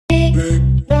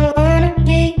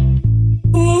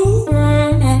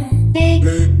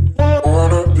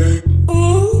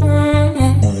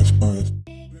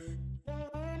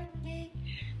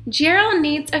Gerald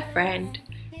Needs a Friend,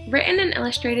 written and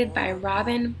illustrated by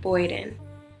Robin Boyden.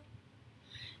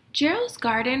 Gerald's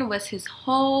garden was his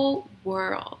whole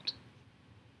world.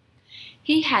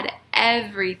 He had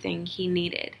everything he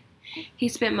needed. He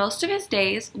spent most of his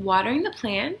days watering the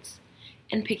plants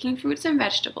and picking fruits and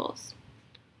vegetables.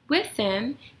 With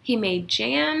them, he made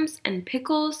jams and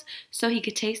pickles so he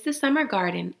could taste the summer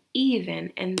garden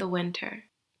even in the winter.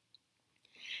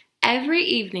 Every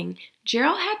evening,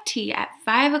 Gerald had tea at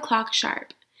 5 o'clock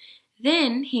sharp.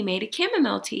 Then he made a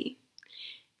chamomile tea.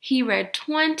 He read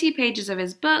 20 pages of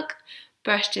his book,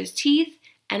 brushed his teeth,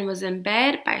 and was in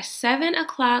bed by 7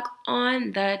 o'clock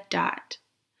on the dot.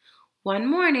 One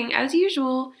morning, as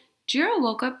usual, Gerald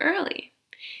woke up early.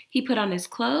 He put on his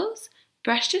clothes,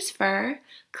 brushed his fur,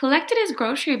 collected his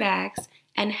grocery bags,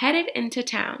 and headed into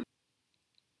town.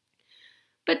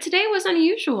 But today was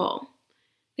unusual.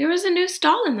 There was a new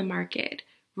stall in the market,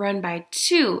 run by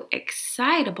 2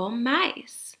 excitable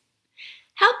mice.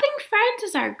 Helping friends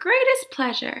is our greatest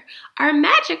pleasure. Our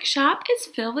magic shop is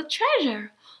filled with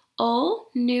treasure. Old,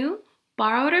 new,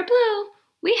 borrowed, or blue,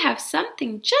 we have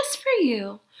something just for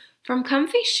you. From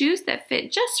comfy shoes that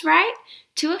fit just right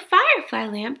to a firefly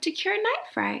lamp to cure night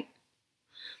fright.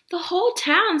 The whole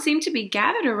town seemed to be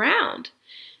gathered around.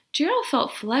 Gerald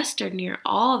felt flustered near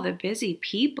all the busy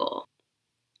people.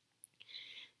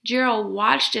 Gerald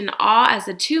watched in awe as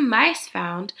the 2 mice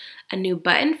found a new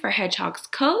button for Hedgehog's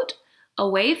coat, a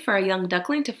way for a young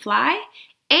duckling to fly,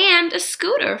 and a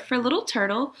scooter for Little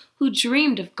Turtle who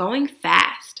dreamed of going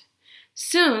fast.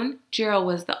 Soon, Gerald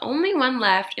was the only one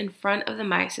left in front of the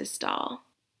mice's stall.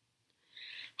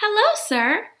 "Hello,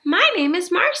 sir. My name is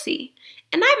Marcy,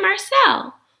 and I'm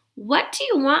Marcel. What do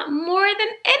you want more than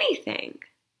anything?"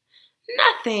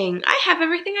 "Nothing. I have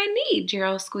everything I need,"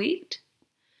 Gerald squeaked.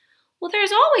 "Well,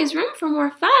 there's always room for more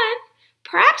fun.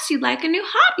 Perhaps you'd like a new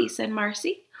hobby," said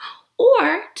Marcy.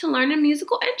 "Or to learn a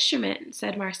musical instrument,"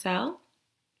 said Marcel.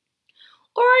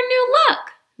 "Or a new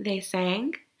look," they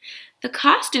sang. The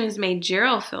costumes made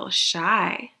Gerald feel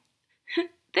shy,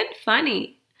 then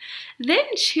funny,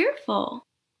 then cheerful,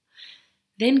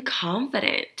 then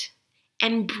confident,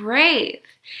 and brave,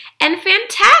 and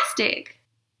fantastic.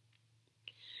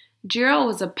 Gerald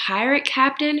was a pirate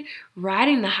captain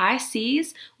riding the high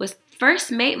seas with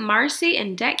first mate Marcy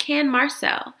and deckhand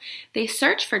Marcel. They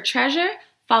searched for treasure,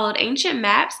 followed ancient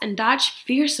maps, and dodged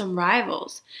fearsome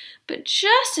rivals. But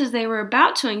just as they were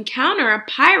about to encounter a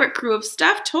pirate crew of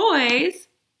stuffed toys,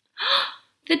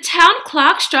 the town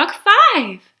clock struck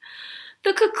 5.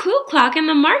 The cuckoo clock in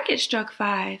the market struck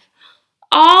 5.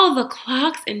 All the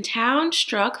clocks in town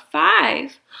struck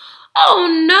 5. "Oh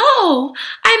no!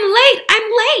 I'm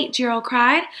late, Gerald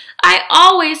cried. "I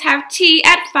always have tea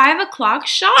at 5 o'clock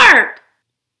sharp."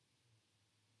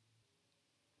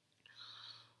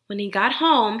 When he got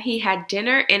home, he had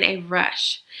dinner in a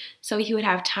rush, so he would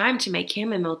have time to make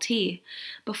chamomile tea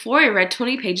before he read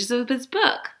 20 pages of his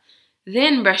book,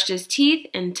 then brushed his teeth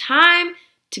in time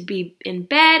to be in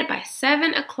bed by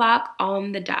 7 o'clock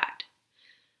on the dot.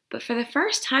 But for the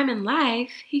first time in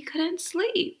life, he couldn't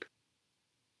sleep.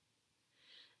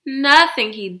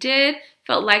 Nothing he did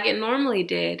felt like it normally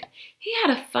did. He had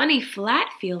a funny,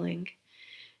 flat feeling.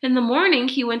 In the morning,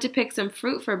 he went to pick some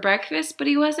fruit for breakfast, but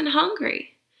he wasn't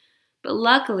hungry. But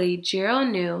luckily, Gerald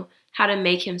knew how to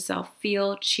make himself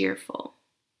feel cheerful.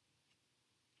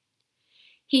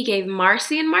 He gave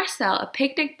Marcy and Marcel a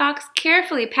picnic box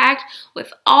carefully packed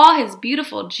with all his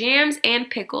beautiful jams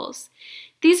and pickles.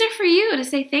 "These are for you to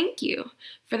say thank you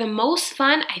for the most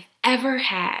fun I've ever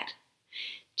had."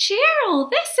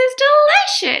 "Gerald, this is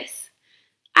delicious.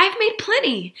 I've made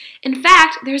plenty. In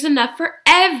fact, there's enough for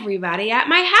everybody at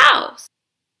my house."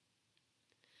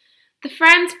 The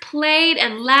friends played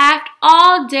and laughed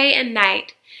all day and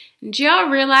night.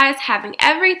 Gerald realized having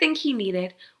everything he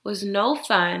needed was no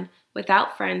fun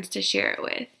without friends to share it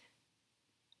with.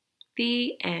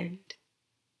 The end.